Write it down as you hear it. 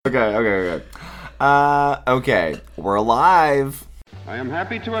Okay. Okay, we're live. I am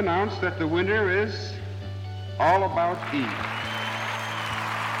happy to announce that the winner is All About Eve.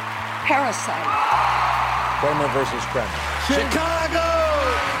 Parasite. Kramer versus Kramer. Chicago!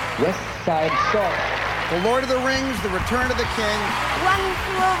 West Side Story. The Lord of the Rings, The Return of the King. One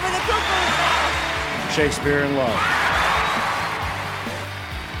flew over the cuckoo's nest. Shakespeare in Love.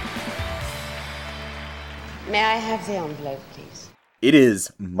 May I have the envelope, please? It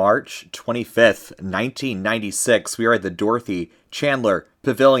is March 25th, 1996. We are at the Dorothy Chandler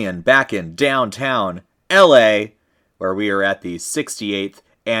Pavilion back in downtown LA, where we are at the 68th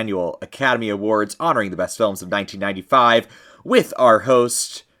Annual Academy Awards honoring the best films of 1995 with our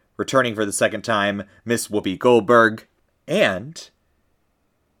host, returning for the second time, Miss Whoopi Goldberg. And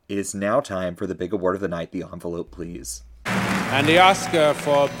it is now time for the big award of the night, the envelope, please. And the Oscar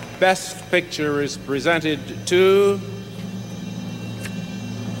for Best Picture is presented to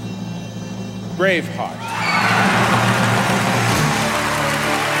Braveheart.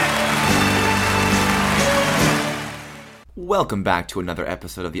 Welcome back to another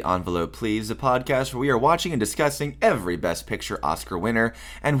episode of The Envelope, Please, a podcast where we are watching and discussing every Best Picture Oscar winner,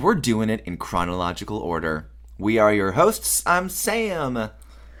 and we're doing it in chronological order. We are your hosts. I'm Sam.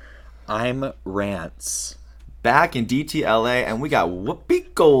 I'm Rance. Back in DTLA, and we got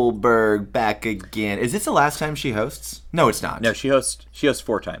Whoopi Goldberg back again. Is this the last time she hosts? No, it's not. No, she hosts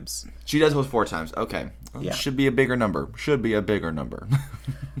 4 times. She does host 4 times. Okay. Well, yeah. Should be a bigger number.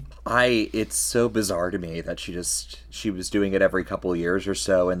 It's so bizarre to me that she was doing it every couple of years or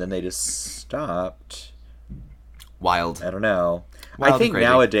so, and then they just stopped. Wild. I don't know. I think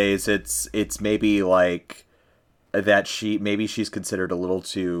nowadays it's maybe like that she's considered a little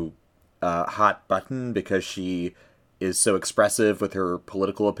too hot button because she is so expressive with her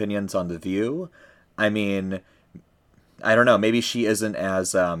political opinions on The View. I mean, I don't know. Maybe she isn't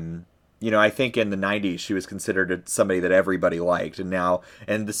as, I think in the 90s she was considered somebody that everybody liked. And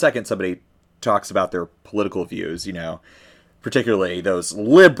the second somebody talks about their political views, particularly those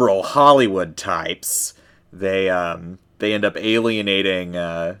liberal Hollywood types, they end up alienating,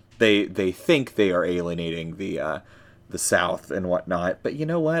 they think they are alienating the South and whatnot. But you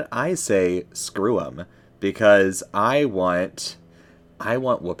know what? I say screw them, because I want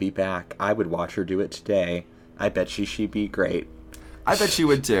Whoopi back. I would watch her do it today. I bet she'd be great. I bet she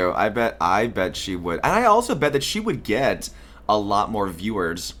would too. I bet she would. And I also bet that she would get a lot more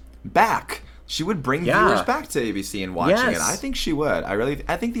viewers back. She would bring viewers back to ABC and watching it. I think she would.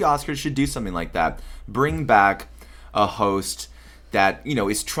 I think the Oscars should do something like that. Bring back a host that,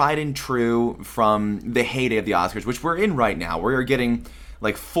 is tried and true from the heyday of the Oscars, which we're in right now. We're getting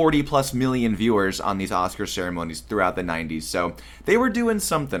like 40 plus million viewers on these Oscar ceremonies throughout the 90s. So they were doing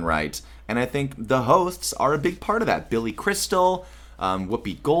something right. And I think the hosts are a big part of that. Billy Crystal,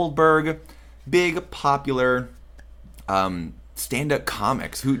 Whoopi Goldberg, big popular stand-up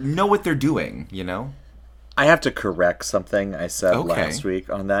comics who know what they're doing, I have to correct something I said last week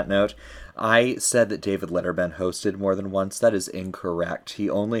on that note. I said that David Letterman hosted more than once. That is incorrect. He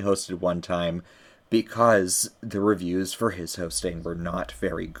only hosted one time because the reviews for his hosting were not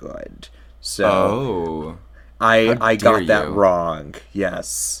very good. So I got that wrong.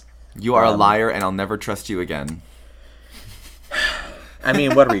 Yes. You are a liar, and I'll never trust you again. I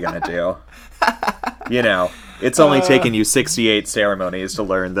mean, what are we going to do? It's only taken you 68 ceremonies to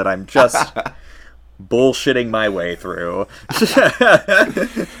learn that I'm just bullshitting my way through.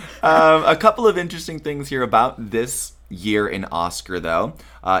 A couple of interesting things here about this year in Oscar, though.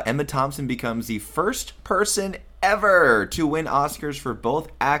 Emma Thompson becomes the first person ever to win Oscars for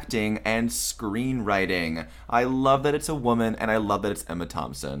both acting and screenwriting. I love that it's a woman, and I love that it's Emma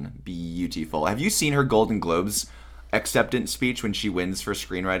Thompson. Beautiful. Have you seen her Golden Globes acceptance speech when she wins for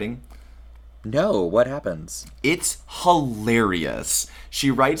screenwriting? No, what happens? It's hilarious.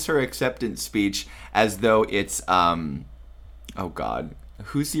 She writes her acceptance speech as though it's,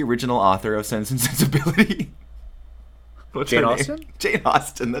 who's the original author of Sense and Sensibility? Jane Austen? Jane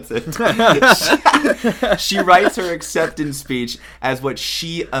Austen, that's it. She writes her acceptance speech as what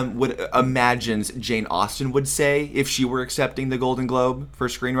she imagines Jane Austen would say if she were accepting the Golden Globe for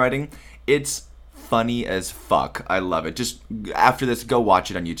screenwriting. It's funny as fuck. I love it. Just after this, go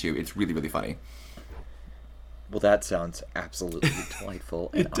watch it on YouTube. It's really, really funny. Well, that sounds absolutely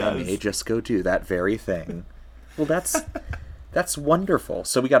delightful. It does. I may just go do that very thing. Well, that's wonderful.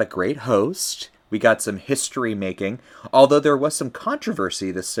 So we got a great host. We got some history making, although there was some controversy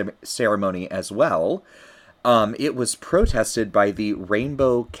this ceremony as well. It was protested by the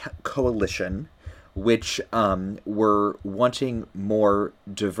Rainbow Coalition, which were wanting more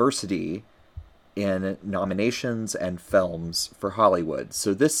diversity in nominations and films for Hollywood.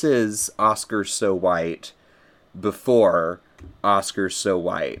 So this is Oscars So White before Oscars So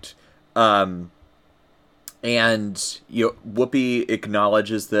White. And Whoopi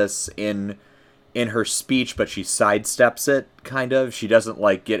acknowledges this in her speech, but she sidesteps it, kind of. She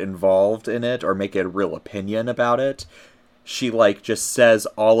doesn't, get involved in it or make a real opinion about it. She, just says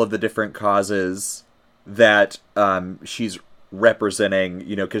all of the different causes that she's representing,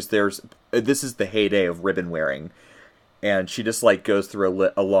 because this is the heyday of ribbon wearing. And she just, goes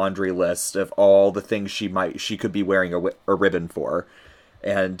through a laundry list of all the things she could be wearing a ribbon for.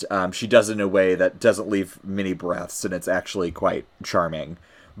 And she does it in a way that doesn't leave many breaths, and it's actually quite charming.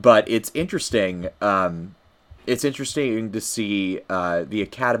 But it's interesting. It's interesting to see the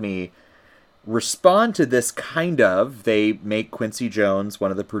Academy respond to this They make Quincy Jones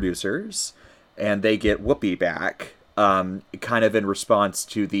one of the producers, and they get Whoopi back, kind of in response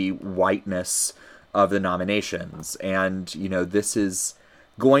to the whiteness of the nominations. And, this is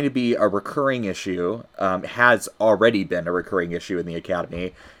going to be a recurring issue, has already been a recurring issue in the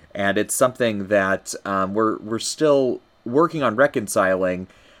Academy, and it's something that we're still working on reconciling,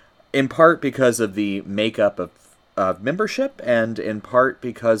 in part because of the makeup of membership, and in part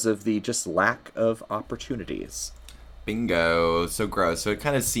because of the just lack of opportunities. Bingo. So gross. So it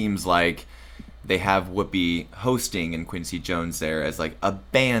kind of seems like they have Whoopi hosting and Quincy Jones there as a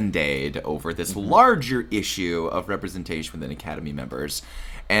Band-Aid over this larger issue of representation within Academy members.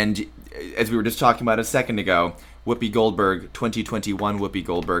 And as we were just talking about a second ago, Whoopi Goldberg, 2021 Whoopi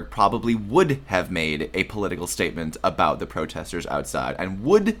Goldberg, probably would have made a political statement about the protesters outside and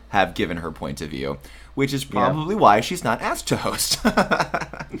would have given her point of view, which is probably why she's not asked to host.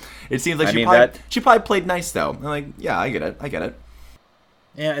 It seems like she probably played nice, though. I'm yeah, I get it.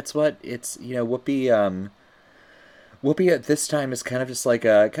 Yeah, Whoopi at this time is kind of just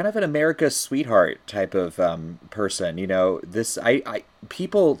kind of an America's sweetheart type of person.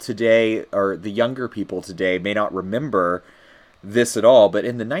 People today, or the younger people today, may not remember this at all, but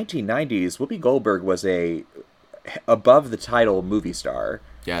in the 1990s, Whoopi Goldberg was a above the title movie star.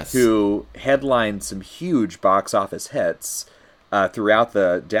 Yes. Who headlined some huge box office hits throughout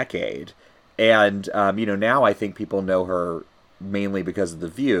the decade. And, now I think people know her mainly because of The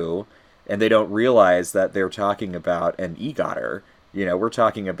View, and they don't realize that they're talking about an EGOTer. We're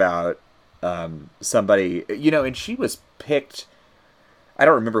talking about somebody, and she was picked. I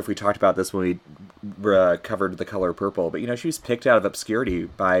don't remember if we talked about this when we covered The Color Purple, but, she was picked out of obscurity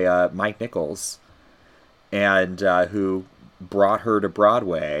by Mike Nichols, and who brought her to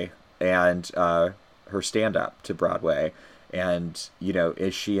Broadway and her stand-up to Broadway. And,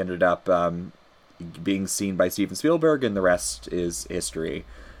 as she ended up being seen by Steven Spielberg, and the rest is history.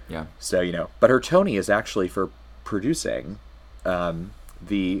 Yeah. So, but her Tony is actually for producing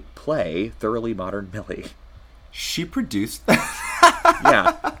the play Thoroughly Modern Millie. She produced that?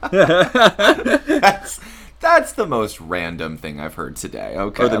 Yeah. That's the most random thing I've heard today.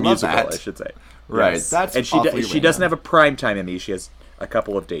 Okay, or the musical, I should say. Right. Yes. That's and she doesn't have a primetime Emmy. She has a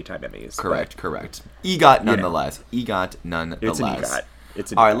couple of daytime Emmys. Correct. EGOT nonetheless. EGOT nonetheless.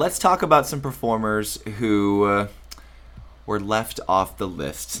 It's an EGOT. All right, let's talk about some performers who were left off the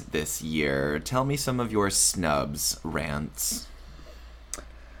list this year. Tell me some of your snubs, Rants.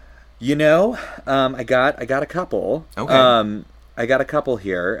 I got a couple. Okay. I got a couple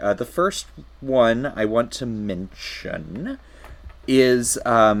here. The first one I want to mention is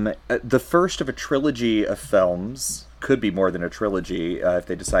the first of a trilogy of films. Could be more than a trilogy if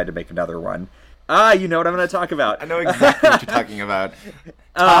they decide to make another one. You know what I'm going to talk about. I know exactly what you're talking about.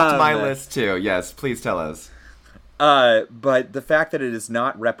 Topped my list, too. Yes, please tell us. But the fact that it is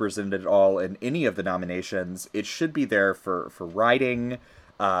not represented at all in any of the nominations, it should be there for writing,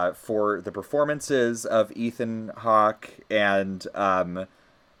 for the performances of Ethan Hawke and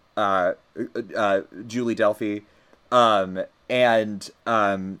Julie Delpy. The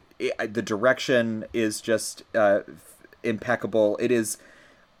direction is just impeccable. It is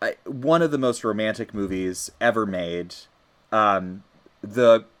one of the most romantic movies ever made.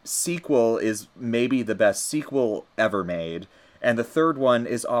 The sequel is maybe the best sequel ever made, and the third one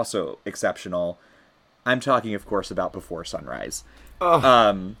is also exceptional. I'm talking, of course, about Before Sunrise.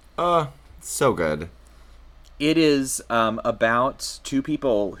 So good. It is about two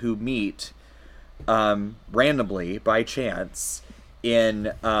people who meet randomly by chance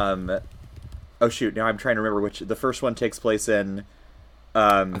in oh shoot, now I'm trying to remember which. The first one takes place in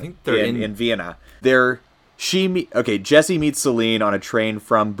I think they're in Vienna. Jesse meets Celine on a train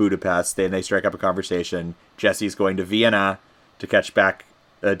from Budapest. Then they strike up a conversation. Jesse's going to Vienna to catch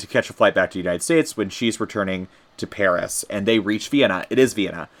a flight back to the United States when she's returning to Paris, and they reach Vienna. It is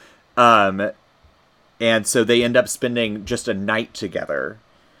Vienna. And so they end up spending just a night together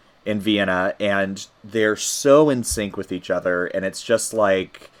in Vienna, and they're so in sync with each other, and it's just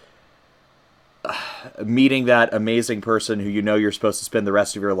like meeting that amazing person who you know you're supposed to spend the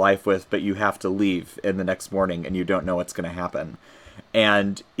rest of your life with, but you have to leave in the next morning and you don't know what's going to happen.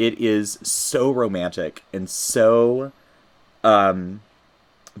 And it is so romantic and so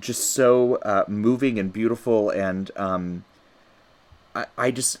just so moving and beautiful, and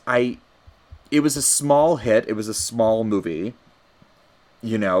it was a small hit. It was a small movie.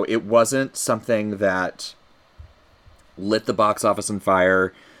 You know, it wasn't something that lit the box office on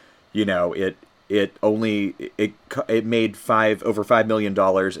fire. You know, it made over $5 million.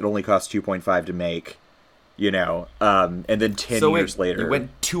 It only cost 2.5 to make. You know, and then 10 years later, it went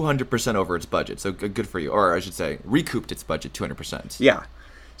 200% over its budget. So good for you, or I should say, recouped its budget 200%. Yeah.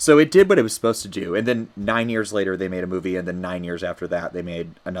 So it did what it was supposed to do, and then 9 years later they made a movie, and then 9 years after that they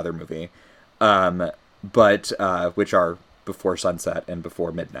made another movie, which are Before Sunset and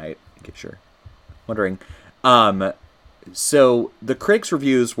Before Midnight, in case you're wondering. So the critics'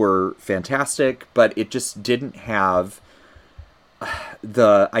 reviews were fantastic, but it just didn't have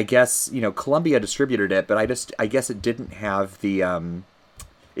I guess, you know, Columbia distributed it, but I guess it didn't have the,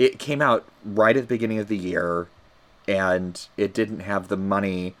 it came out right at the beginning of the year, and it didn't have the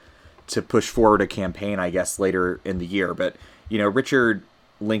money to push forward a campaign, I guess, later in the year. But, you know, Richard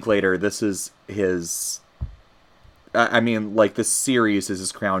Linklater, this is his, this series is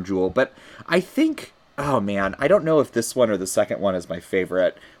his crown jewel. But I think, oh man, I don't know if this one or the second one is my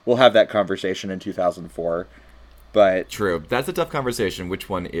favorite. We'll have that conversation in 2004. But true. That's a tough conversation. Which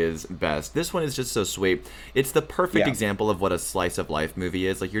one is best? This one is just so sweet. It's the perfect example of what a slice of life movie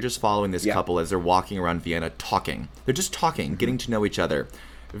is. Like, you're just following this couple as they're walking around Vienna talking. They're just talking, getting to know each other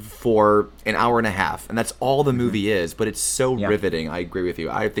for an hour and a half. And that's all the movie is. But it's so riveting. I agree with you.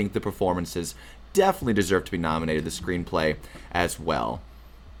 I think the performances definitely deserve to be nominated. The screenplay as well.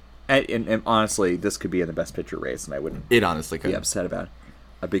 And honestly, this could be in the Best Picture race, and I wouldn't be upset about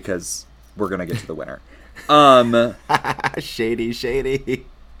it, because we're going to get to the winner. Shady.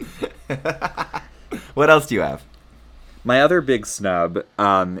 What else do you have? My other big snub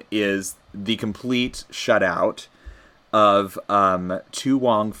is the complete shutout of To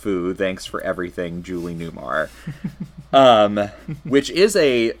Wong Fu, Thanks for Everything, Julie Newmar, which is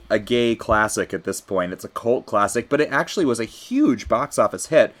a gay classic at this point. It's a cult classic, but it actually was a huge box office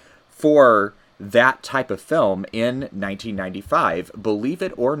hit for that type of film in 1995. Believe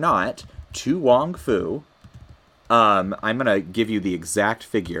it or not, To Wong Fu, I'm going to give you the exact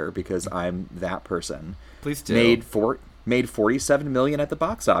figure because I'm that person. Please do. Made $47 million at the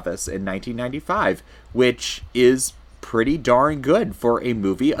box office in 1995, which is pretty darn good for a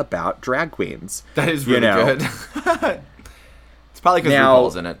movie about drag queens. That is really good. It's probably because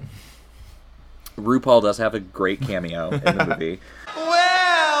RuPaul's in it. RuPaul does have a great cameo in the movie.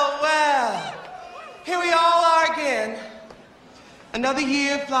 Well, here we all are again. Another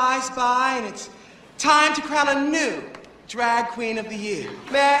year flies by, and it's time to crown a new Drag Queen of the Year.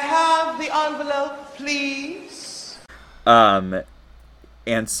 May I have the envelope, please? And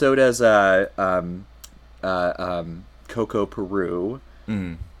so does Coco Peru.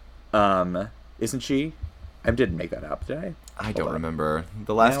 Isn't she? I didn't make that up, did I? I don't remember.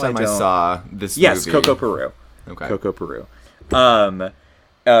 The last time I saw this movie... Yes, Coco Peru. Okay. Coco Peru.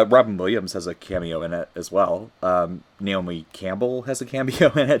 Robin Williams has a cameo in it as well. Naomi Campbell has a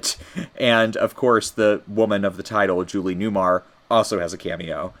cameo in it. And, of course, the woman of the title, Julie Newmar, also has a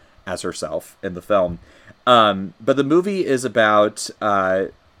cameo as herself in the film. But the movie is about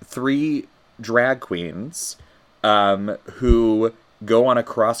 3 drag queens who go on a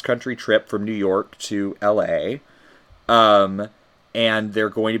cross-country trip from New York to L.A., and they're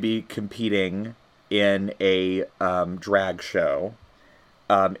going to be competing in a drag show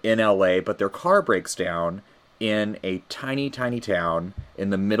in LA, but their car breaks down in a tiny, tiny town in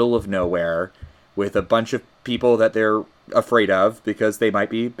the middle of nowhere with a bunch of people that they're afraid of because they might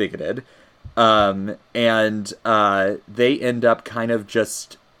be bigoted. And they end up kind of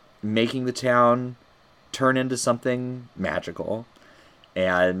just making the town turn into something magical.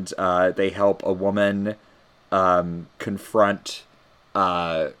 And they help a woman confront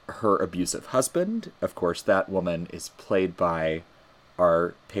her abusive husband. Of course, that woman is played by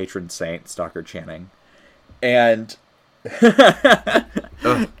our patron saint, Stockard Channing. And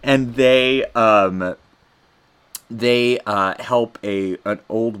and they help an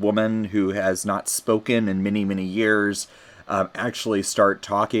old woman who has not spoken in many, many years actually start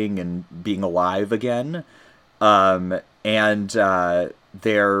talking and being alive again. And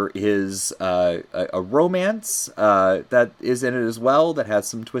there is a romance that is in it as well that has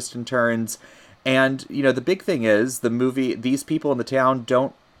some twists and turns. And, the big thing is the movie, these people in the town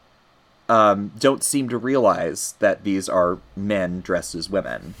don't seem to realize that these are men dressed as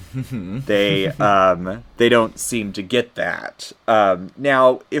women. They don't seem to get that.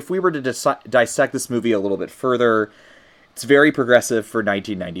 Now, if we were to dissect this movie a little bit further, it's very progressive for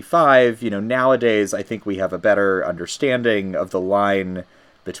 1995. Nowadays, I think we have a better understanding of the line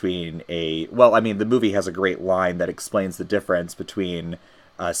between the movie has a great line that explains the difference between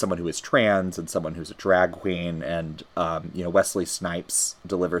someone who is trans and someone who's a drag queen, and Wesley Snipes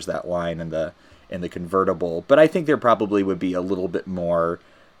delivers that line in the convertible. But I think there probably would be a little bit more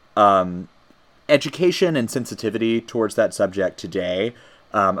education and sensitivity towards that subject today.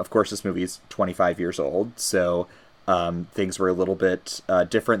 Of course, this movie is 25 years old, so things were a little bit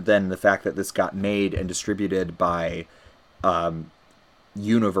different than the fact that this got made and distributed by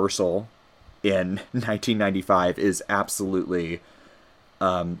Universal in 1995 is absolutely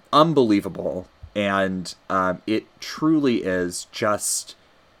unbelievable, and it truly is just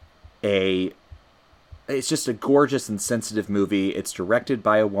it's just a gorgeous and sensitive movie. It's directed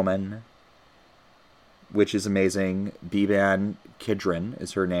by a woman, which is amazing. Beban Kidron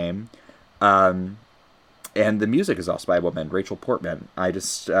is her name, and the music is also by a woman, Rachel Portman. I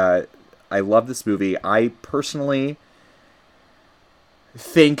love this movie. I personally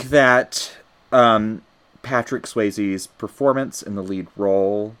think that Patrick Swayze's performance in the lead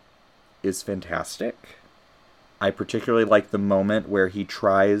role is fantastic. I particularly like the moment where he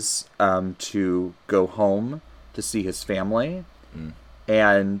tries to go home to see his family,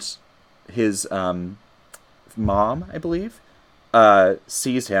 and his mom, I believe,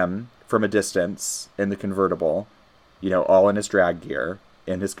 sees him from a distance in the convertible, all in his drag gear,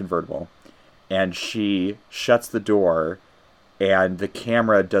 in his convertible, and she shuts the door, and the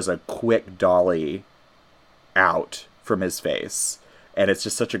camera does a quick dolly out from his face, and it's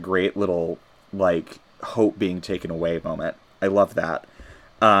just such a great little hope being taken away moment. I love that.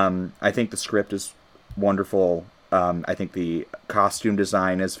 I think the script is wonderful. I think the costume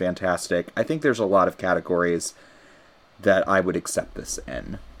design is fantastic. I think there's a lot of categories that I would accept this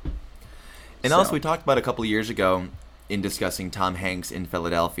in. And also, we talked about a couple of years ago in discussing Tom Hanks in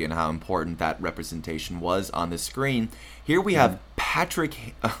Philadelphia and how important that representation was on the screen. Here we have Patrick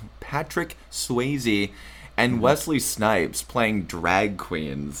Swayze and Wesley Snipes playing drag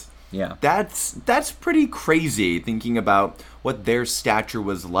queens. Yeah. That's pretty crazy, thinking about what their stature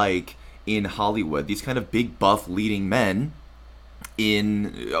was like in Hollywood. These kind of big, buff, leading men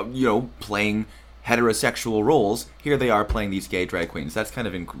in, playing heterosexual roles. Here they are playing these gay drag queens. That's kind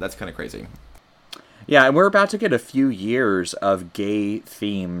of crazy. Yeah, and we're about to get a few years of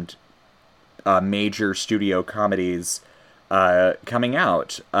gay-themed major studio comedies coming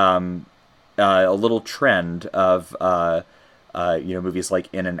out. A little trend of movies like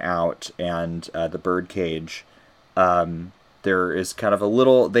In and Out and The Birdcage. There is kind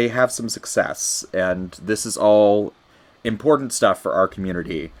of they have some success, and this is all important stuff for our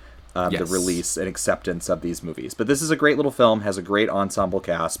community. The release and acceptance of these movies. But this is a great little film, has a great ensemble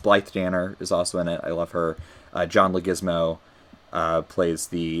cast. Blythe Danner is also in it. I love her. John Leguizamo plays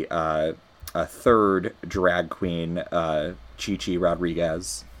the third drag queen, Chi-Chi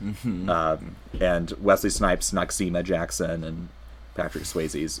Rodriguez. And Wesley Snipes, Noxeema Jackson, and Patrick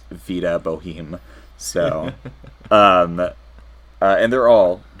Swayze's Vita Boheme. So, and they're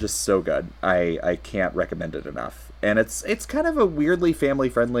all just so good. I can't recommend it enough. And it's kind of a weirdly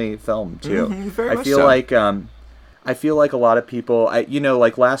family-friendly film too. I feel like a lot of people,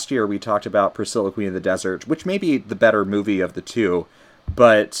 like last year we talked about Priscilla, Queen of the Desert, which may be the better movie of the two,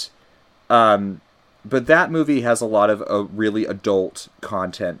 but that movie has a lot of really adult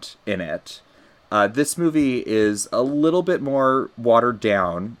content in it. This movie is a little bit more watered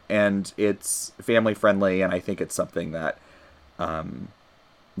down, and it's family-friendly, and I think it's something that,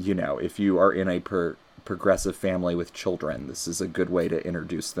 if you are in a progressive family with children, this is a good way to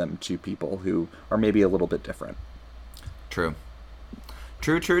introduce them to people who are maybe a little bit different. True.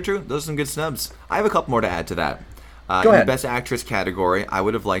 Those are some good snubs. I have a couple more to add to that. Go ahead. In the Best Actress category, I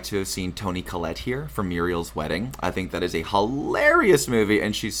would have liked to have seen Toni Collette here for Muriel's Wedding. I think that is a hilarious movie,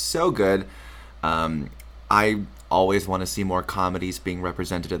 and she's so good. I always want to see more comedies being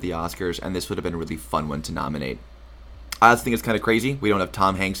represented at the Oscars, and this would have been a really fun one to nominate. I also think it's kind of crazy we don't have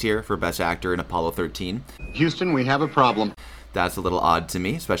Tom Hanks here for Best Actor in Apollo 13. Houston, we have a problem. That's a little odd to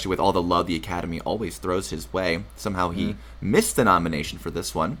me, especially with all the love the Academy always throws his way. Somehow he missed the nomination for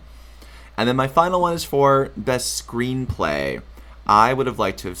this one. And then my final one is for Best Screenplay. I would have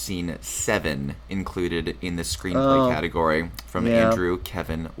liked to have seen Seven included in the screenplay category from Andrew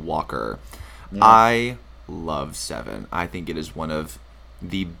Kevin Walker. Yeah. I love Seven. I think it is one of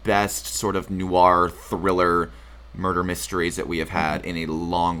the best sort of noir thriller murder mysteries that we have had in a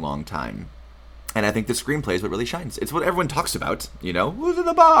long, long time. And I think the screenplay is what really shines. It's what everyone talks about, you know? Who's in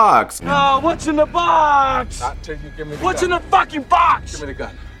the box? No, what's in the box? Not till you give me the What's gun. In the fucking box? Give me the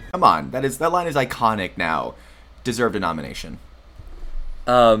gun. Come on, that line is iconic now. Deserved a nomination.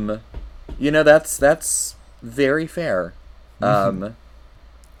 You know, that's very fair.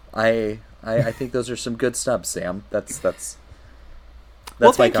 I think those are some good snubs, Sam. That's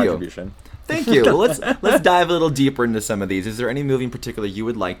my contribution. Thank you. Well, let's dive a little deeper into some of these. Is there any movie in particular you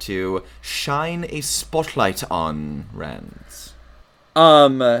would like to shine a spotlight on, Rance?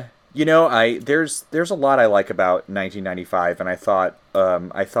 You know, there's a lot I like about 1995, and I thought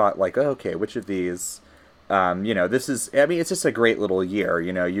like, oh, okay, which of these? You know, it's just a great little year.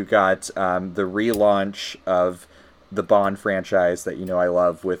 You know, you got the relaunch of the Bond franchise that, you know, I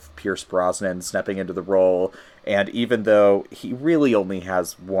love, with Pierce Brosnan stepping into the role. And even though he really only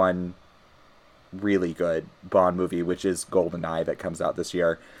has one really good Bond movie, which is GoldenEye, that comes out this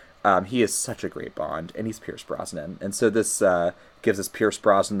year, he is such a great Bond, and he's Pierce Brosnan. And so this gives us Pierce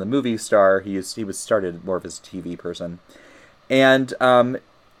Brosnan, the movie star. He was started more of as a TV person. And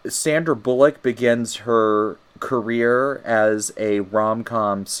Sandra Bullock begins her career as a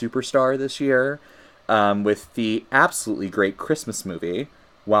rom-com superstar this year, with the absolutely great Christmas movie,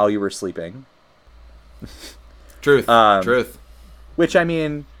 While You Were Sleeping. Truth. Which, I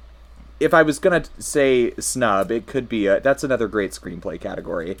mean, if I was going to say snub, it could be that's another great screenplay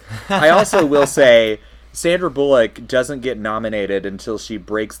category. I also will say Sandra Bullock doesn't get nominated until she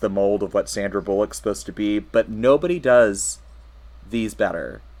breaks the mold of what Sandra Bullock's supposed to be, but nobody does these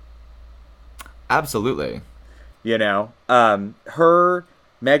better. Absolutely. You know, her,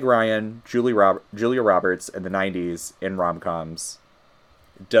 Meg Ryan, Julia Roberts in the 90s in rom-coms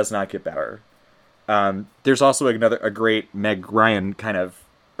does not get better. There's also a great Meg Ryan kind of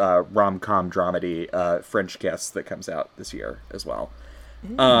rom-com dramedy, French Kiss, that comes out this year as well.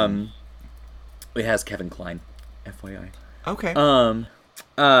 It has Kevin Kline, FYI. Okay.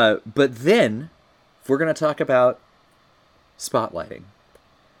 But then, if we're going to talk about spotlighting,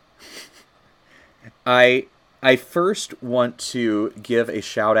 I first want to give a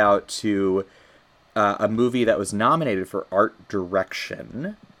shout out to a movie that was nominated for art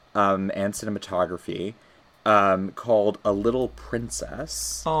direction and cinematography, called A Little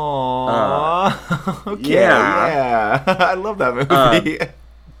Princess. Aww. Okay. Yeah. I love that movie.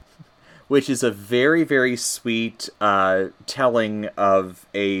 Which is a very, very sweet telling of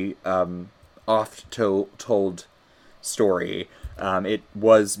a oft-told story. It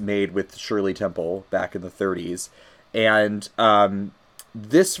was made with Shirley Temple back in the 30s. And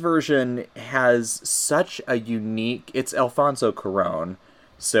this version has such a unique... It's Alfonso Cuarón.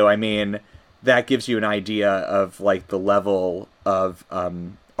 So, I mean, that gives you an idea of, like, the level of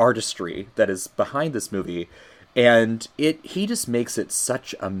artistry that is behind this movie. And he just makes it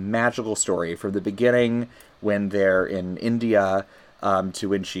such a magical story from the beginning, when they're in India, to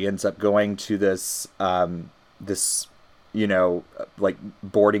when she ends up going to this, you know, like,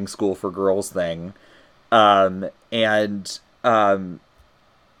 boarding school for girls thing. The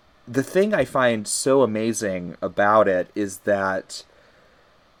thing I find so amazing about it is that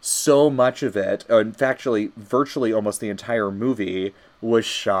so much of it, in fact, actually, virtually almost the entire movie, was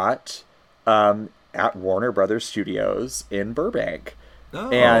shot at Warner Brothers Studios in Burbank. Oh.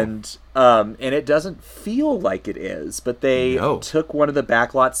 And it doesn't feel like it is, but they took one of the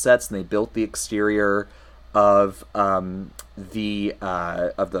backlot sets and they built the exterior of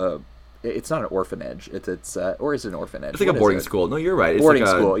it's not an orphanage. It's or is it an orphanage? It's like a boarding school. No, you're right. It's boarding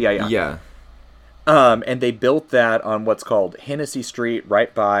like school. Yeah. And they built that on what's called Hennessy Street,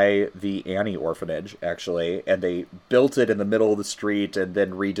 right by the Annie Orphanage, actually. And they built it in the middle of the street and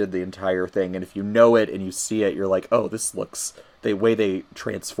then redid the entire thing. And if you know it and you see it, you're like, oh, the way they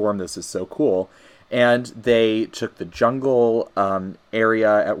transform this is so cool. And they took the jungle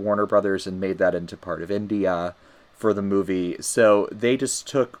area at Warner Brothers and made that into part of India for the movie. So they just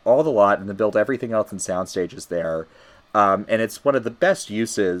took all the lot and then built everything else in sound stages there. And it's one of the best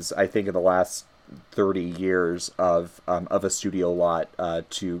uses, I think, in the last 30 years of a studio lot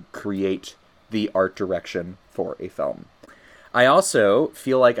to create the art direction for a film. I also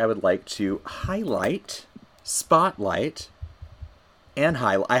feel like I would like to spotlight, and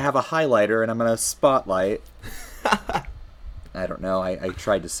highlight. I have a highlighter, and I'm going to spotlight. I don't know. I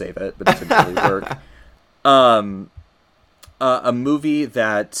tried to save it, but it didn't really work. A movie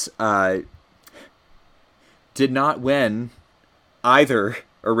that did not win either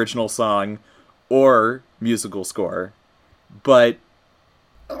original song or musical score, but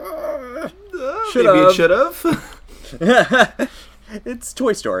maybe it should have. It's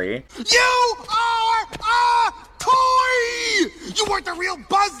Toy Story. You are a toy! You weren't the real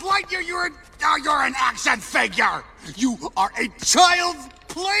Buzz Lightyear. You're an action figure. You are a child's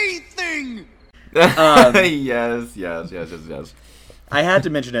plaything. Yes. I had to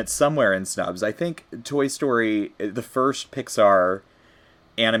mention it somewhere in Snubs. I think Toy Story, the first Pixar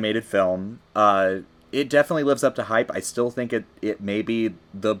animated film, it definitely lives up to hype. I still think it may be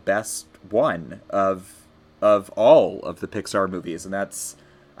the best one of all of the Pixar movies, and that's,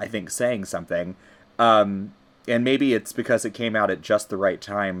 I think, saying something. And maybe it's because it came out at just the right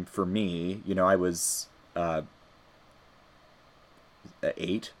time for me. You know, I was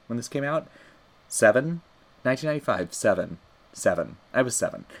 8 when this came out. 7? 1995. 7. I was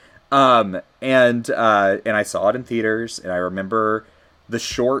 7. And I saw it in theaters, and I remember the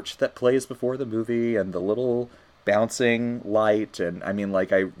short that plays before the movie and the little bouncing light. And I mean,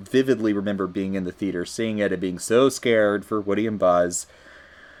 like, I vividly remember being in the theater, seeing it, and being so scared for Woody and Buzz.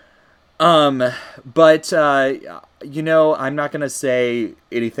 But you know, I'm not going to say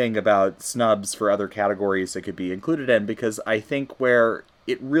anything about snubs for other categories it could be included in, because I think where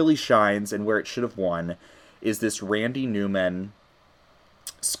it really shines and where it should have won is this Randy Newman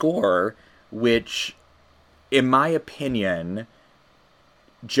score, which, in my opinion,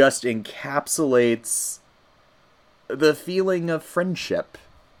 just encapsulates the feeling of friendship.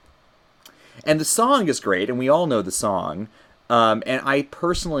 And the song is great, and we all know the song. And I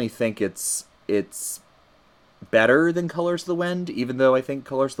personally think it's better than Colors of the Wind, even though I think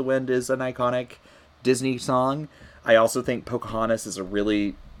Colors of the Wind is an iconic Disney song. I also think Pocahontas is a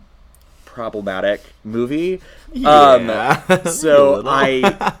really problematic movie. Yeah. So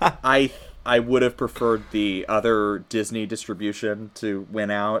I would have preferred the other Disney distribution to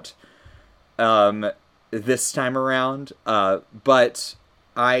win out this time around. But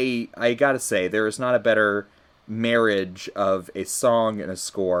I gotta say, there is not a better marriage of a song and a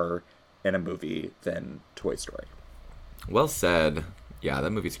score in a movie than Toy Story. Well said. Yeah, that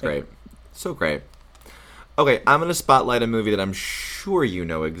movie's great. So great. Okay, I'm going to spotlight a movie that I'm sure you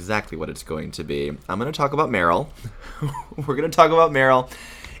know exactly what it's going to be. I'm going to talk about Meryl. We're going to talk about Meryl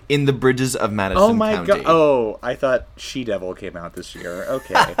in the Bridges of Madison County. Oh my god. Oh, I thought She-Devil came out this year.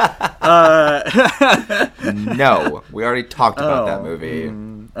 Okay. No, we already talked about that movie.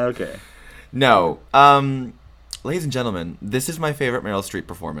 Okay. No. Ladies and gentlemen, this is my favorite Meryl Streep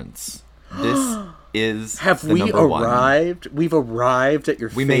performance. This is Have the we number arrived? one. We've arrived at your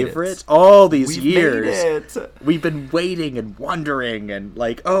We made favorite it. all these We years. made it. We've been waiting and wondering and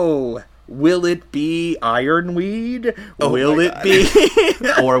like, oh, will it be Ironweed? Will it be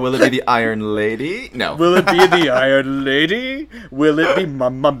Or will it be the Iron Lady? No. Will it be the Iron Lady? Will it be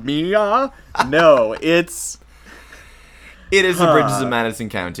Mamma Mia? No, It is the Bridges of Madison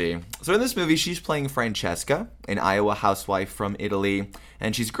County. So in this movie, she's playing Francesca, an Iowa housewife from Italy,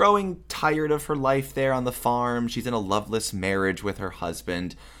 and she's growing tired of her life there on the farm. She's in a loveless marriage with her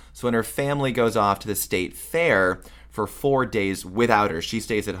husband. So when her family goes off to the state fair for 4 days without her, she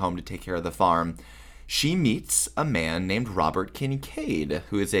stays at home to take care of the farm. She meets a man named Robert Kincaid,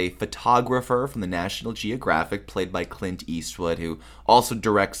 who is a photographer from the National Geographic, played by Clint Eastwood, who also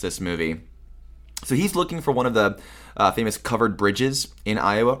directs this movie. So he's looking for one of the famous covered bridges in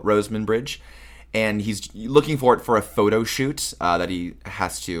Iowa, Roseman Bridge, and he's looking for it for a photo shoot that he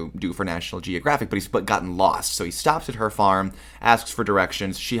has to do for National Geographic, but he's gotten lost. So he stops at her farm, asks for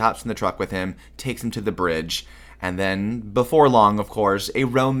directions, she hops in the truck with him, takes him to the bridge, and then, before long, of course, a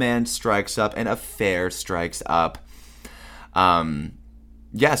romance strikes up, an affair strikes up.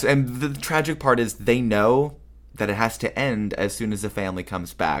 Yes, and the tragic part is they know that it has to end as soon as the family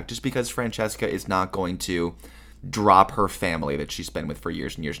comes back, just because Francesca is not going to drop her family that she's been with for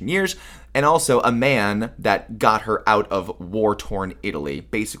years and years and years, and also a man that got her out of war-torn Italy,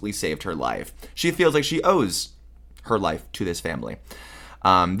 basically saved her life. She feels like she owes her life to this family.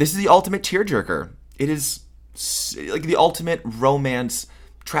 This is the ultimate tearjerker. It is like the ultimate romance,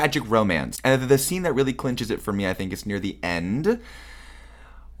 tragic romance. And the scene that really clinches it for me, I think, is near the end.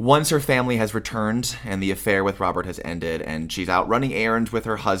 Once her family has returned and the affair with Robert has ended and she's out running errands with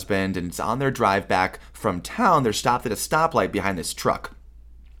her husband and it's on their drive back from town, they're stopped at a stoplight behind this truck.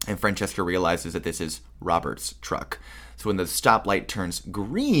 And Francesca realizes that this is Robert's truck. So when the stoplight turns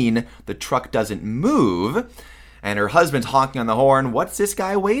green, the truck doesn't move and her husband's honking on the horn. What's this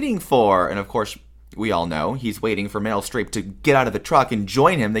guy waiting for? And of course, we all know he's waiting for Meryl Streep to get out of the truck and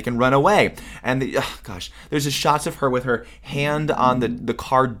join him. They can run away. And there's just shots of her with her hand on the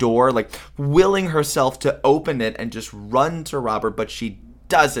car door, like willing herself to open it and just run to Robert, but she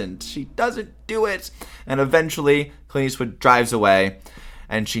doesn't. She doesn't do it. And eventually, Clint Eastwood drives away,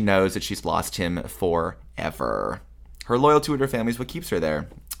 and she knows that she's lost him forever. her loyalty with her family is what keeps her there.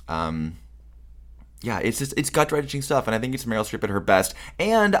 Yeah, it's gut-wrenching stuff, and I think it's Meryl Streep at her best,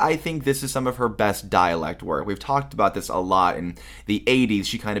 and I think this is some of her best dialect work. We've talked about this a lot. In the 80s,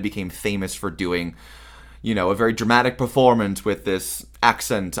 she kind of became famous for doing, a very dramatic performance with this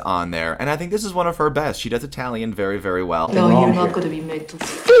accent on there, and I think this is one of her best. She does Italian very, very well. No, you're not going to be made to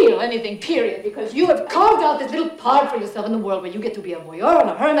feel anything, period, because you have carved out this little part for yourself in the world where you get to be a voyeur and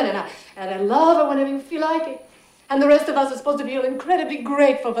a hermit and a lover whenever you feel like it. And the rest of us are supposed to feel incredibly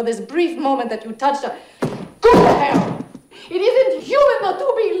grateful for this brief moment that you touched us. Go to hell! It isn't human not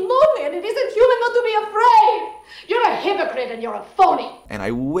to be lonely, and it isn't human not to be afraid! You're a hypocrite and you're a phony! And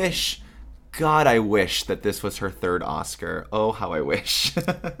I wish that this was her third Oscar. Oh, how I wish.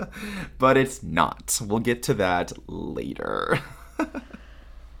 But it's not. We'll get to that later.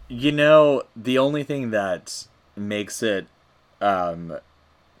 The only thing that makes it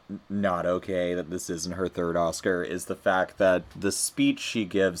not okay that this isn't her third Oscar is the fact that the speech she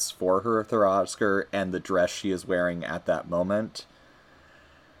gives for her third Oscar and the dress she is wearing at that moment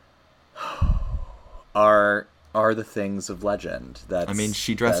are the things of legend.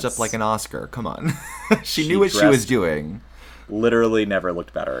 She dressed up like an Oscar. Come on. she knew what she was doing. Literally never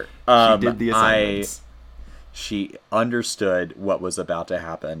looked better. She did the assignments. She understood what was about to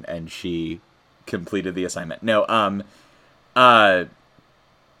happen, and she completed the assignment. No,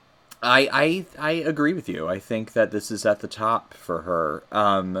 I agree with you. I think that this is at the top for her.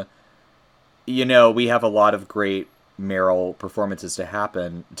 We have a lot of great Meryl performances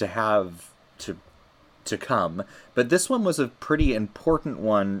to come, but this one was a pretty important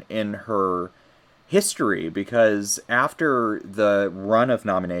one in her history, because after the run of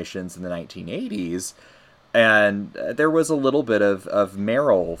nominations in the 1980s, and there was a little bit of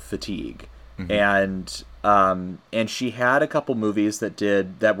Meryl fatigue. Mm-hmm. And she had a couple movies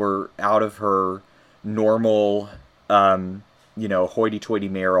that were out of her normal, hoity-toity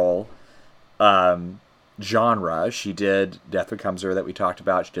Meryl genre. She did Death Becomes Her that we talked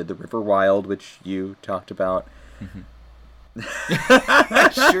about. She did The River Wild, which you talked about. Mm-hmm.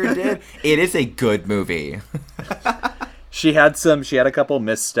 Sure did. It is a good movie. She had a couple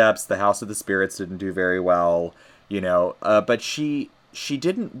missteps. The House of the Spirits didn't do very well, but she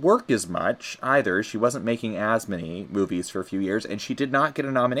didn't work as much either. She wasn't making as many movies for a few years, and she did not get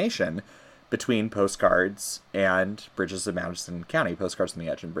a nomination between Postcards and Bridges of Madison County. Postcards from the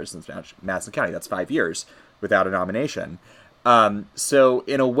Edge and Bridges of Madison County. That's 5 years without a nomination. So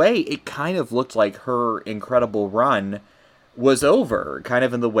in a way, it kind of looked like her incredible run was over, kind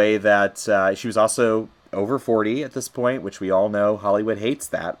of in the way that she was also over 40 at this point, which we all know Hollywood hates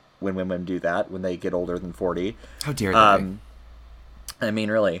that when women do that, when they get older than 40. How dare they?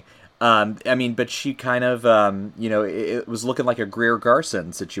 Really. But she kind of, it was looking like a Greer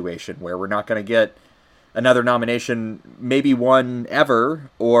Garson situation where we're not going to get another nomination, maybe one ever,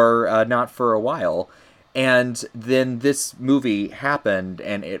 or not for a while. And then this movie happened,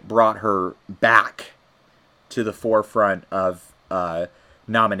 and it brought her back to the forefront of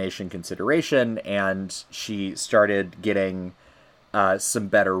nomination consideration, and she started getting some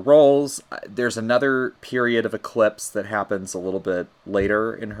better roles. There's another period of eclipse that happens a little bit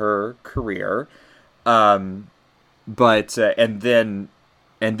later in her career, and then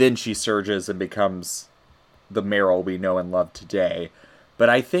she surges and becomes the Meryl we know and love today. But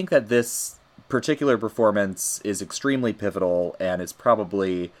I think that this particular performance is extremely pivotal, and it's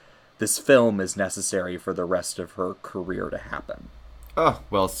probably, this film is necessary for the rest of her career to happen. Oh,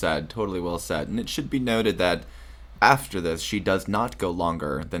 well said. Totally well said. And it should be noted that after this, she does not go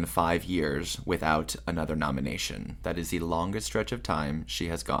longer than 5 years without another nomination. That is the longest stretch of time she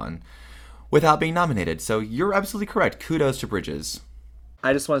has gone without being nominated. So you're absolutely correct. Kudos to Bridges.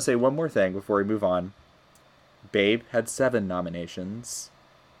 I just want to say one more thing before we move on. Babe had 7 nominations.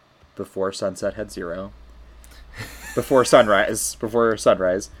 Before Sunset had 0. Before Sunrise.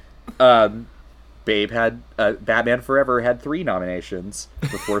 Babe had Batman Forever had 3 nominations.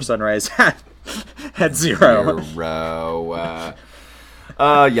 Before Sunrise had 0.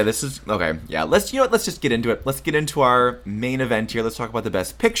 Yeah, this is okay. Yeah, let's just get into it. Let's get into our main event here. Let's talk about the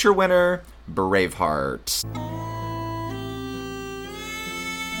Best Picture winner, Braveheart.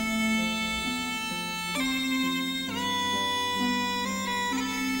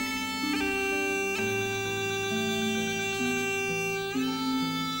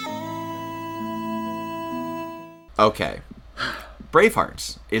 Okay.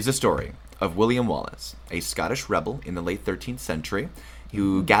 Braveheart is a story of William Wallace, a Scottish rebel in the late 13th century,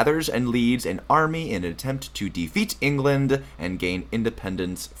 who gathers and leads an army in an attempt to defeat England and gain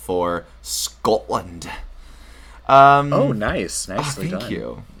independence for Scotland. Nicely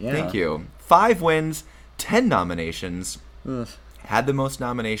done. Thank you. 5 wins, 10 nominations. Had the most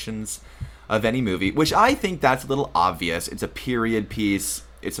nominations of any movie, which I think that's a little obvious. It's a period piece.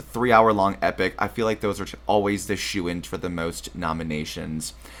 It's a 3-hour-long epic. I feel like those are always the shoe-in for the most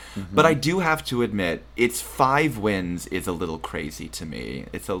nominations. But I do have to admit, its 5 wins is a little crazy to me.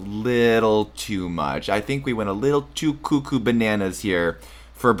 It's a little too much. I think we went a little too cuckoo bananas here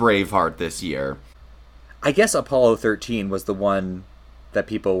for Braveheart this year. I guess Apollo 13 was the one that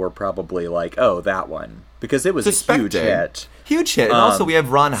people were probably like, oh, that one. Because it was a huge hit. Huge hit. And also we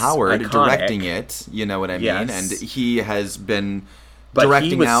have Ron Howard directing it, you know what I mean? Yes. And he has been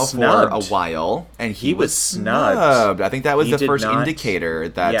directing now for a while. And he was snubbed. I think that was the first indicator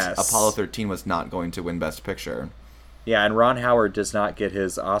that Apollo 13 was not going to win Best Picture. Yeah, and Ron Howard does not get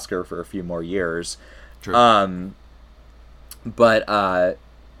his Oscar for a few more years. True. But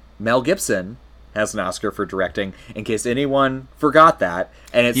Mel Gibson has an Oscar for directing, in case anyone forgot that.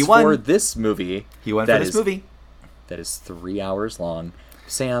 And it's for this movie. He won for this movie. That is 3 hours long.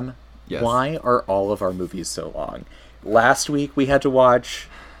 Sam, yes. Why are all of our movies so long? Last week we had to watch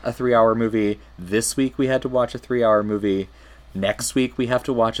a 3-hour movie. This week we had to watch a 3-hour movie. Next week we have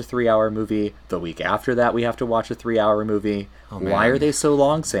to watch a 3-hour movie. The week after that we have to watch a 3-hour movie. Oh, why are they so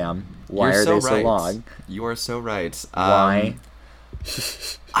long, Sam? Why are they so long? You are so right. Why?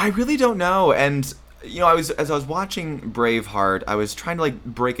 I really don't know. And you know, as I was watching Braveheart, I was trying to like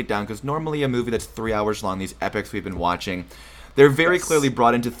break it down, because normally a movie that's 3 hours long, these epics we've been watching, they're very clearly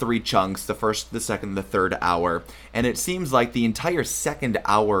brought into 3 chunks: the first, the second, the third hour. And it seems like the entire second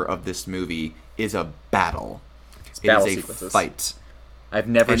hour of this movie is a battle. It is a fight. I've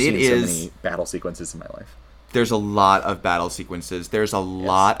never seen so many battle sequences in my life. There's a lot of battle sequences. There's a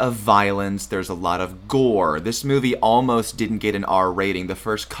lot of violence. There's a lot of gore. This movie almost didn't get an R rating. The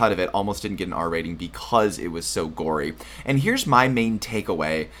first cut of it almost didn't get an R rating because it was so gory. And here's my main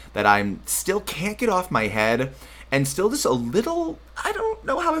takeaway that I'm still can't get off my head, and still just a little, I don't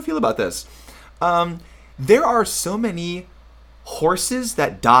know how I feel about this. There are so many horses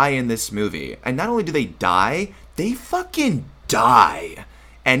that die in this movie. And not only do they die, they fucking die.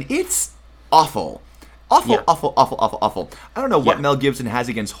 And it's awful. Awful. I don't know what Mel Gibson has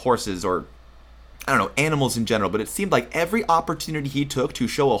against horses, or I don't know, animals in general, but it seemed like every opportunity he took to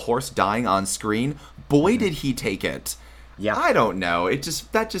show a horse dying on screen, boy did he take it. Yeah. I don't know.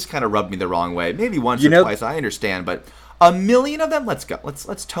 That just kind of rubbed me the wrong way. Maybe once or twice, I understand, but a million of them? Let's go.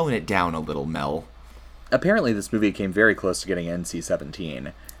 Let's tone it down a little, Mel. Apparently this movie came very close to getting an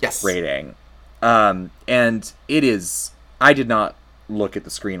NC-17 rating. And it is, I did not look at the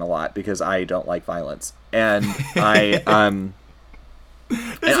screen a lot because I don't like violence. And I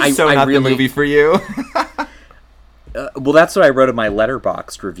this is not the movie for you. Well, that's what I wrote in my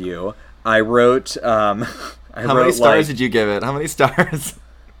Letterboxd review. I wrote how many stars did you give it? How many stars?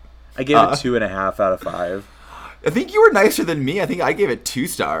 I gave it 2.5 out of 5. I think you were nicer than me. I think I gave it 2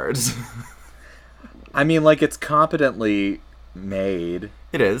 stars. I mean, like, it's competently made.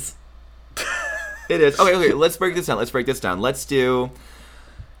 It is. It is. Okay, let's break this down. Let's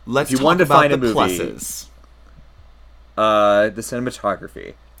if you talk want to about find the a movie, pluses. The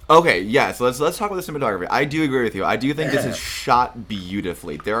cinematography. Okay, yeah, so let's talk about the cinematography. I do agree with you. I do think this is shot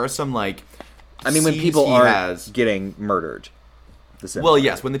beautifully. There are some, like, when people aren't getting murdered. Well,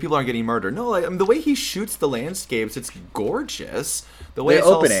 yes, when the people aren't getting murdered. No, like, the way he shoots the landscapes, it's gorgeous. The way it's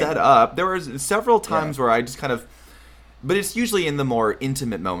all set up. There were several times where I just kind of... But it's usually in the more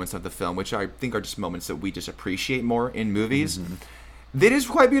intimate moments of the film, which I think are just moments that we just appreciate more in movies. Mm-hmm. It is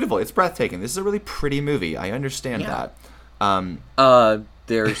quite beautiful. It's breathtaking. This is a really pretty movie. I understand that.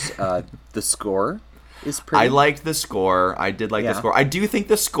 There's the score is pretty. I liked the score. I did like the score. I do think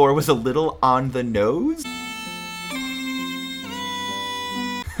the score was a little on the nose.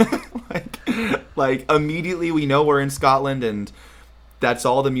 like immediately we know we're in Scotland, and that's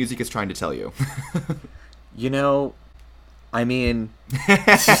all the music is trying to tell you. I mean...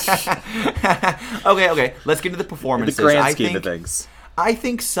 Okay. Let's get into the performances. The grand scheme of things. I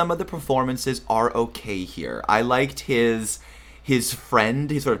think some of the performances are okay here. I liked his friend,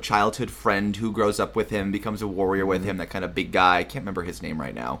 his sort of childhood friend who grows up with him, becomes a warrior with him, that kind of big guy. I can't remember his name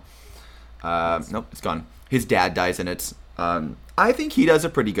right now. Nope, it's gone. His dad dies in it. I think he does a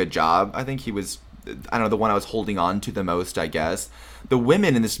pretty good job. I think he was, I don't know, the one I was holding on to the most, I guess. The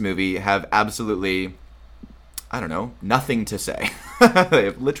women in this movie have absolutely... I don't know, nothing to say. They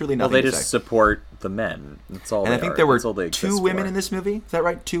have literally nothing to say. Well, they just support the men. That's all. And I think there were 2 women in this movie. Is that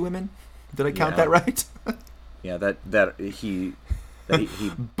right? 2 women? Did I count that right? Yeah, he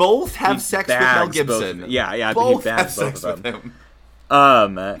both have sex with Mel Gibson. Both, yeah, both he bags have both sex of them.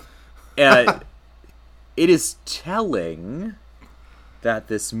 With him. And it is telling that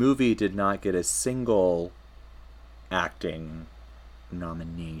this movie did not get a single acting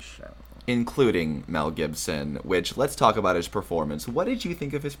nomination. Including Mel Gibson, which, let's talk about his performance. What did you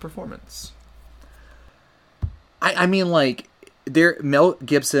think of his performance? I mean, like, Mel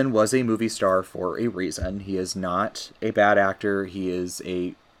Gibson was a movie star for a reason. He is not a bad actor. He has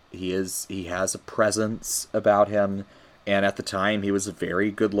a presence about him, and at the time, he was a very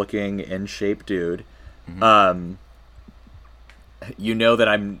good-looking, in-shape dude. Mm-hmm. You know that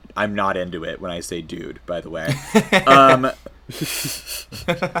I'm not into it when I say dude, by the way.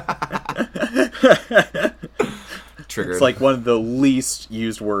 Triggered. It's like one of the least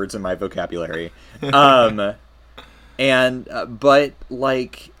used words in my vocabulary. But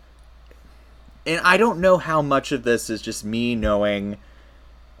like, and I don't know how much of this is just me knowing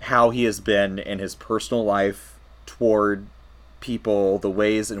how he has been in his personal life toward people, the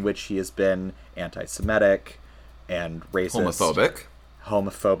ways in which he has been anti-Semitic and racist,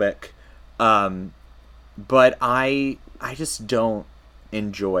 homophobic. But I just don't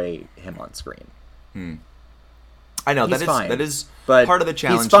enjoy him on screen. I know that is but part of the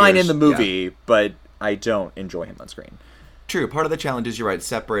challenge. He's fine in the movie, but I don't enjoy him on screen. True. Part of the challenge is, you're right,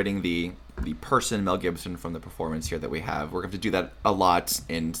 separating the person Mel Gibson from the performance here that we have. We're going to do that a lot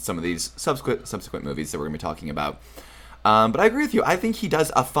in some of these subsequent movies that we're going to be talking about. But I agree with you. I think he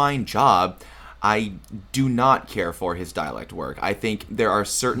does a fine job. I do not care for his dialect work. I think there are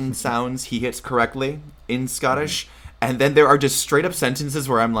certain sounds he hits correctly in Scottish, and then there are just straight up sentences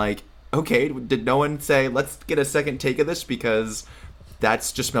where I'm like, okay, did no one say, let's get a second take of this, because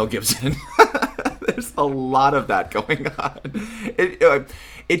that's just Mel Gibson. There's a lot of that going on.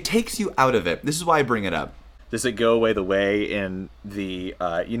 It takes you out of it. This is why I bring it up. Does it go away the way in the,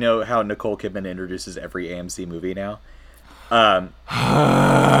 you know how Nicole Kidman introduces every AMC movie now?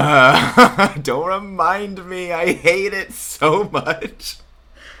 Don't remind me. I hate it so much.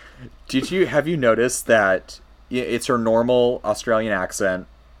 Have you noticed that it's her normal Australian accent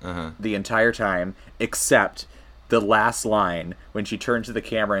the entire time, except the last line when she turns to the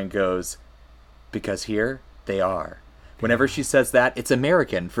camera and goes, because here they are. Whenever she says that, it's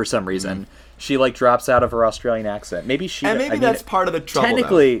American for some reason. She like drops out of her Australian accent. Maybe that's part of the trouble.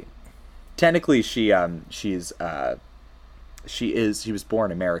 Technically, she was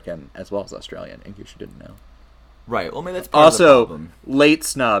born American as well as Australian, in case you didn't know. Right. Well, maybe that's part of the problem. Late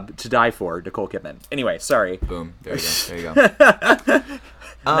snub to die for, Nicole Kidman. Anyway, sorry. Boom. There you go.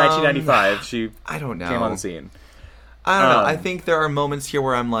 1995. She came on the scene. I don't know. I think there are moments here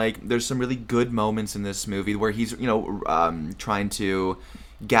where I'm like, there's some really good moments in this movie where he's, trying to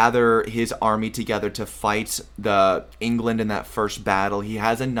gather his army together to fight the England in that first battle. He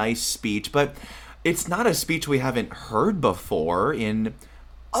has a nice speech, but it's not a speech we haven't heard before in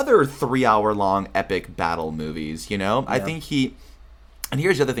other 3-hour-long epic battle movies, Yeah. I think and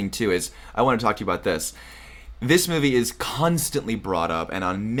here's the other thing too, is I want to talk to you about this. This movie is constantly brought up and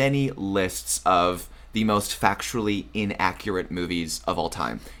on many lists of the most factually inaccurate movies of all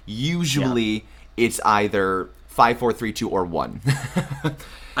time. Usually it's either 5, 4, 3, 2, or 1.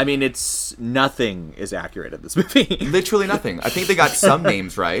 I mean, nothing is accurate in this movie. Literally nothing. I think they got some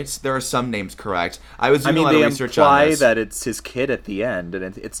names right. There are some names correct. I was doing a lot of research on this. They imply that it's his kid at the end,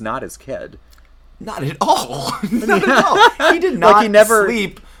 and it's not his kid. Not at all. Not at all. He did not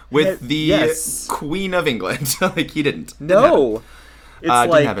sleep with the Queen of England. Like, he didn't. No.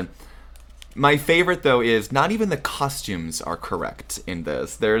 Didn't happen. My favorite, though, is not even the costumes are correct in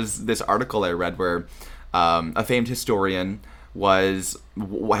this. There's this article I read where a famed historian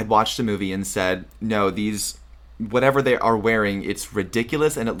had watched the movie and said, no, whatever they are wearing, it's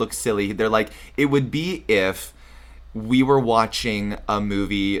ridiculous and it looks silly. They're like, it would be if we were watching a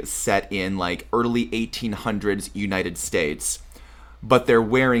movie set in like early 1800s United States, but they're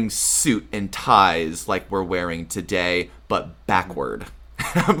wearing suit and ties like we're wearing today, but backward.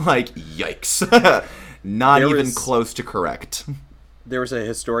 I'm like, yikes. Not even close to correct. There was a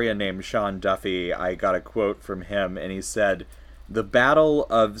historian named Sean Duffy. I got a quote from him, and he said, the Battle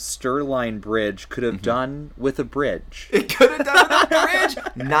of Stirling Bridge could have done with a bridge. It could have done with a bridge?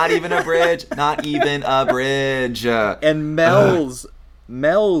 Not even a bridge. Not even a bridge. And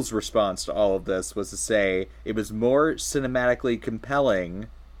Mel's response to all of this was to say it was more cinematically compelling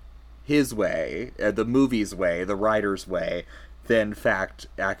his way, the movie's way, the writer's way, than fact,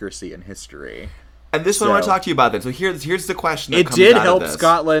 accuracy, and history. And this one I want to talk to you about then. So here's the question that comes out of this. It did help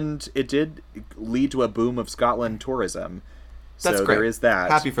Scotland. It did lead to a boom of Scotland tourism. That's great. There is that.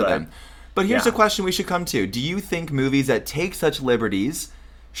 Happy for them. But here's the question we should come to. Do you think movies that take such liberties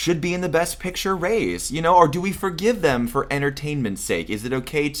should be in the Best Picture race? Or do we forgive them for entertainment's sake? Is it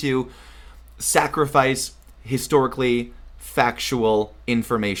okay to sacrifice historically factual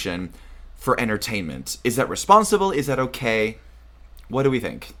information for entertainment. Is that responsible? Is that okay? What do we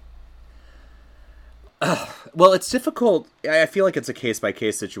think? Well, it's difficult. I feel like it's a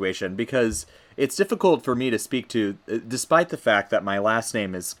case-by-case situation because it's difficult for me to speak to, despite the fact that my last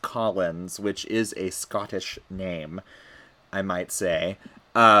name is Collins, which is a Scottish name, I might say.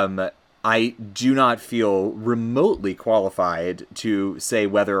 I do not feel remotely qualified to say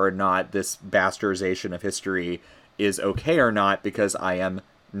whether or not this bastardization of history is okay or not, because I am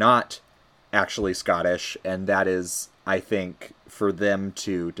not actually Scottish, and that is, I think, for them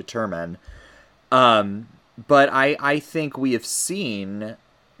to determine. But I think we have seen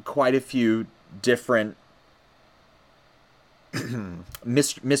quite a few different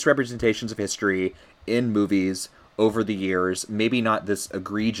misrepresentations of history in movies over the years, maybe not this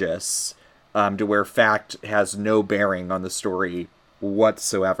egregious, to where fact has no bearing on the story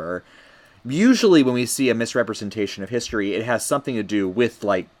whatsoever. Usually when we see a misrepresentation of history, it has something to do with,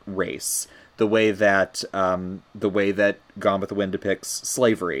 like, race. The way that Gone with the Wind depicts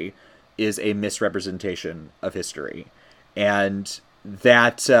slavery is a misrepresentation of history. And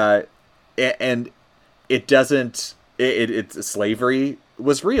that, and it doesn't, it's slavery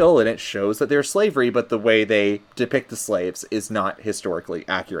was real, and it shows that there's slavery, but the way they depict the slaves is not historically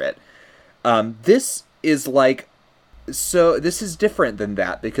accurate. This is different than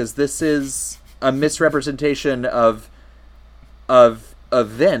that, because this is a misrepresentation of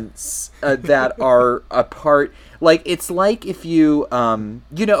events that are a part. Like, it's like if you,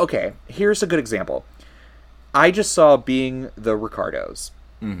 okay, here's a good example. I just saw Being the Ricardos.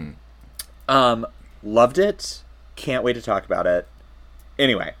 Mm-hmm. Loved it. Can't wait to talk about it.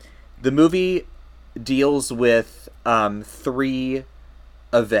 Anyway, the movie deals with 3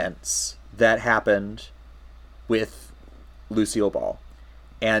 events that happened with Lucille Ball.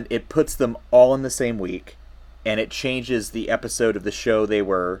 And it puts them all in the same week, and it changes the episode of the show they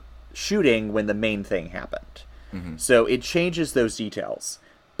were shooting when the main thing happened. Mm-hmm. So it changes those details.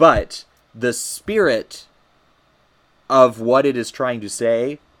 But the spirit of what it is trying to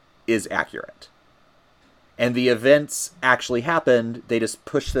say is accurate. And the events actually happened, they just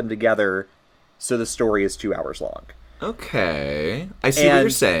pushed them together so the story is 2 hours long. Okay. I see what you're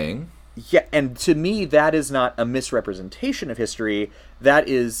saying. Yeah, and to me, that is not a misrepresentation of history. That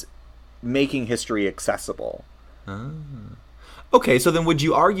is making history accessible. Okay, so then would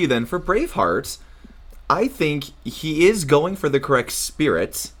you argue then for Braveheart, I think he is going for the correct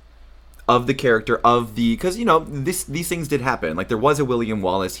spirit of the character of the... Because, these things did happen. Like, there was a William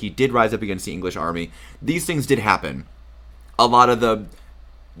Wallace. He did rise up against the English army. These things did happen. A lot of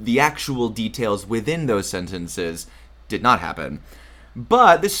the actual details within those sentences did not happen.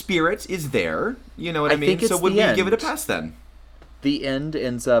 But the spirit is there. You know what I mean? So would we give it a pass then? The end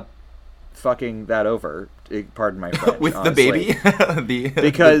ends up fucking that over. Pardon my French. With honestly. The baby?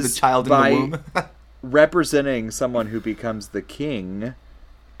 Because the child in the womb? Representing someone who becomes the king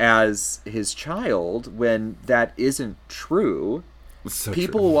as his child, when that isn't true, so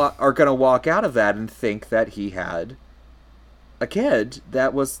people are going to walk out of that and think that he had a kid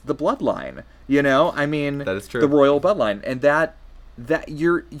that was the bloodline. I mean, that is true. The royal bloodline. And that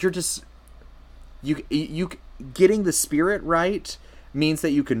you're just... You getting the spirit right means that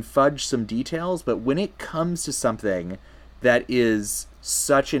you can fudge some details, but when it comes to something that is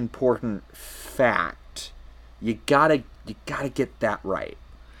such important fact, you gotta get that right.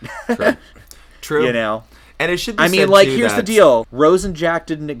 True. And it should be here's the deal. Rose and Jack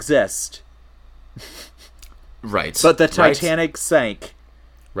didn't exist. Right. But the Titanic sank.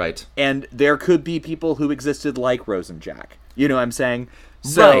 Right. And there could be people who existed like Rose and Jack. You know what I'm saying?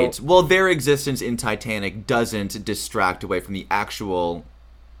 Right. Well, their existence in Titanic doesn't distract away from the actual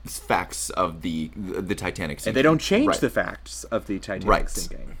facts of the Titanic sinking. And they don't change the facts of the Titanic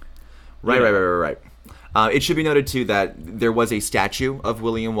sinking. Right. It should be noted, too, that there was a statue of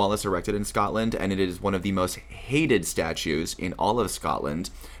William Wallace erected in Scotland, and it is one of the most hated statues in all of Scotland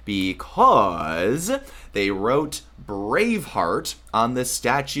because they wrote Braveheart on the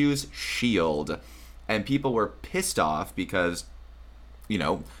statue's shield. And people were pissed off because,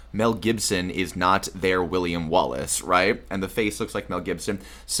 Mel Gibson is not their William Wallace, right? And the face looks like Mel Gibson.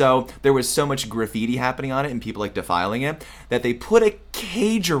 So there was so much graffiti happening on it and people defiling it that they put a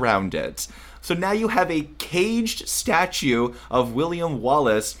cage around it. So now you have a caged statue of William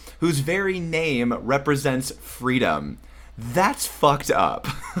Wallace whose very name represents freedom. That's fucked up.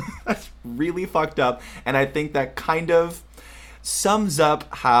 That's really fucked up. And I think that kind of sums up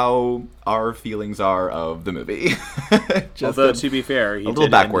how our feelings are of the movie. Although, to be fair, he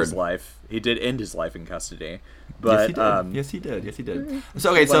did end his life. He did end his life in custody. But yes, he did.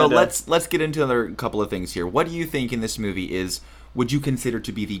 So okay, so let's get into another couple of things here. What do you think in this movie would you consider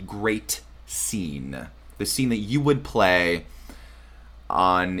to be the great scene? The scene that you would play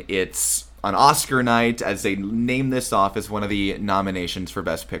on Oscar night as they name this off as one of the nominations for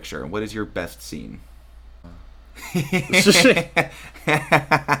Best Picture. What is your best scene? I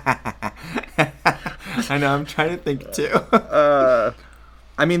know, I'm trying to think too.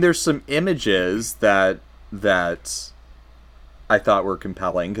 I mean, there's some images that I thought were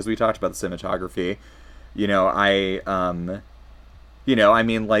compelling because we talked about the cinematography. I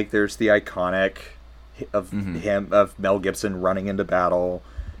mean, like, there's the iconic of of Mel Gibson running into battle,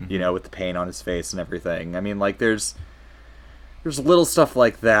 with the paint on his face and everything. I mean, like, there's little stuff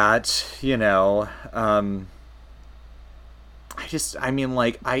like that,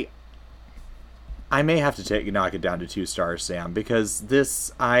 I may have to knock it down to 2 stars, Sam, because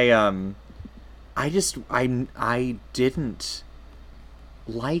this, I didn't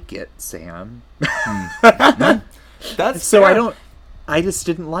like it, Sam. That's so fair. I just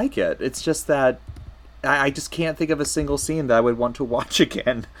didn't like it. It's just that I just can't think of a single scene that I would want to watch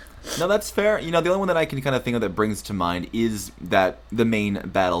again. No, that's fair. The only one that I can kind of think of that brings to mind is that the main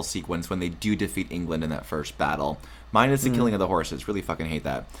battle sequence when they do defeat England in that first battle. Minus the killing of the horses. Really fucking hate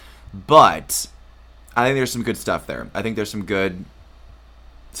that. But I think there's some good stuff there. I think there's some good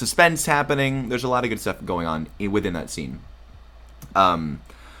suspense happening. There's a lot of good stuff going on within that scene.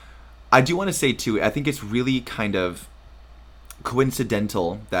 I do want to say, too, I think it's really kind of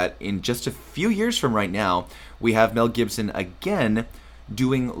coincidental that in just a few years from right now, we have Mel Gibson again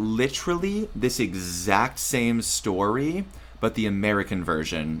doing literally this exact same story, but the American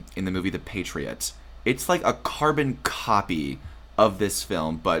version in the movie The Patriot. It's like a carbon copy of this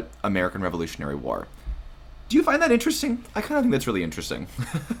film, but American Revolutionary War. Do you find that interesting? I kind of think that's really interesting.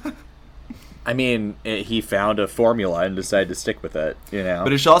 I mean, he found a formula and decided to stick with it,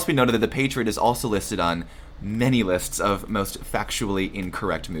 But it should also be noted that The Patriot is also listed on many lists of most factually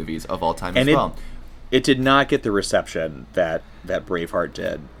incorrect movies of all time as well. It did not get the reception that Braveheart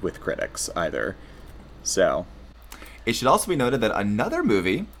did with critics either. So, it should also be noted that another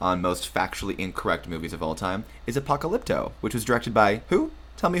movie on most factually incorrect movies of all time is Apocalypto, which was directed by who?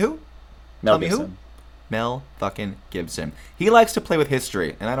 Tell me who? Mel Gibson. Who? Mel fucking Gibson. He likes to play with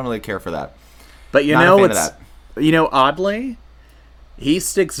history, and I don't really care for that. But oddly, he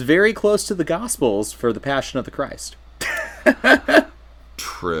sticks very close to the Gospels for the Passion of the Christ.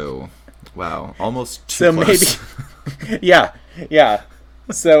 True. Wow, almost too close. Maybe, yeah.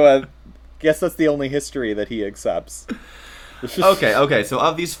 So, guess that's the only history that he accepts. Okay. So,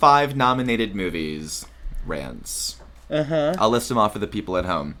 of these 5 nominated movies, Rance, I'll list them off for the people at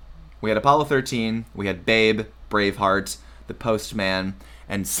home. We had Apollo 13, we had Babe, Braveheart, The Postman,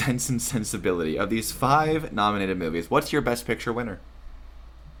 and Sense and Sensibility. Of these 5 nominated movies, what's your Best Picture winner?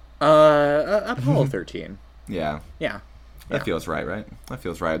 Apollo 13. Yeah. That feels right? That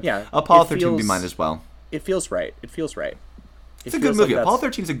feels right. Yeah. Apollo 13 would be mine as well. It feels right. It's a good movie. Apollo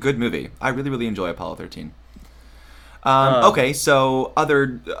 13 is a good movie. I really, really enjoy Apollo 13. Okay, so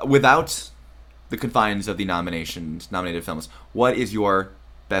without the confines of the nominated films, what is your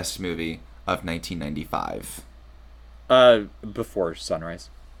best movie of 1995? Before Sunrise.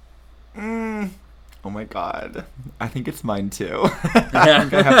 Oh my god. I think it's mine too. I'm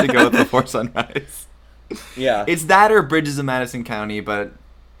gonna have to go with Before Sunrise. Yeah. It's that or Bridges of Madison County, but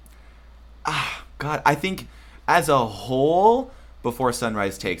God, I think as a whole, Before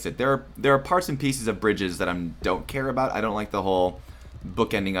Sunrise takes it. There are parts and pieces of Bridges that I don't care about. I don't like the whole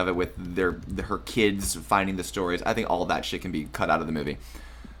bookending of it with her kids finding the stories. I think all that shit can be cut out of the movie.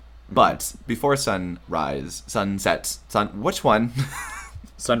 But Before Sunrise, which one?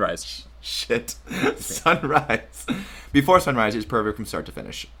 Sunrise. Shit. Sunrise. Before Sunrise is perfect from start to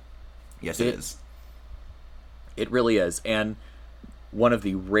finish. Yes, it is. It really is. And one of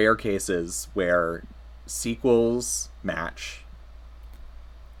the rare cases where sequels match.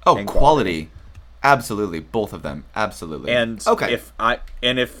 Oh, quality. Absolutely. Both of them. Absolutely. And okay.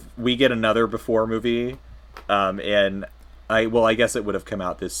 If we get another Before movie, I guess it would have come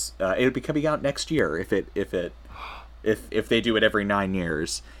out this. It would be coming out next year if they do it every 9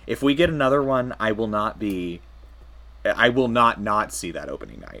 years. If we get another one, I will not see that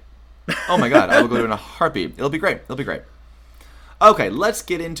opening night. Oh my god, I will go to in a heartbeat. It'll be great. Okay, let's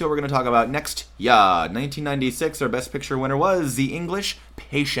get into what we're going to talk about next. 1996, our Best Picture winner was The English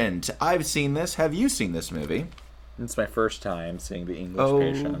Patient. I've seen this. Have you seen this movie? It's my first time seeing The English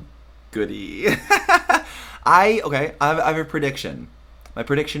Patient. Goody. I have a prediction. My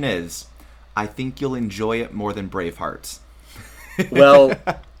prediction is, I think you'll enjoy it more than Braveheart. Well,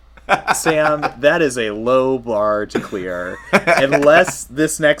 Sam, that is a low bar to clear. Unless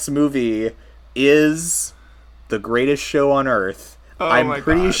this next movie is the greatest show on earth, I'm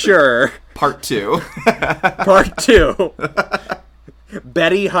pretty sure... Part 2. Part 2.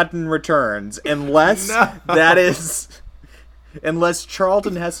 Betty Hutton returns. Unless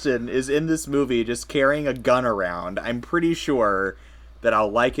Charlton Heston is in this movie just carrying a gun around, I'm pretty sure that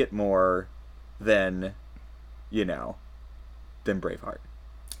I'll like it more than Braveheart.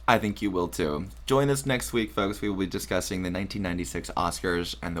 I think you will too. Join us next week, folks. We will be discussing the 1996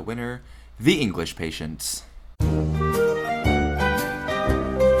 Oscars and the winner, The English Patient.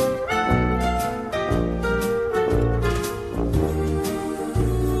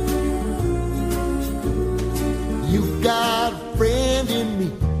 You've got a friend in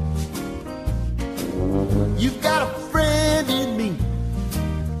me. You've got a friend in me.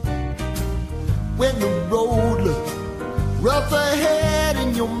 When the road looks rough ahead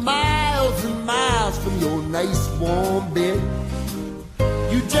and you're miles and miles from your nice warm bed,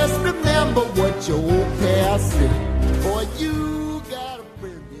 you just remember what your old past said. Boy, you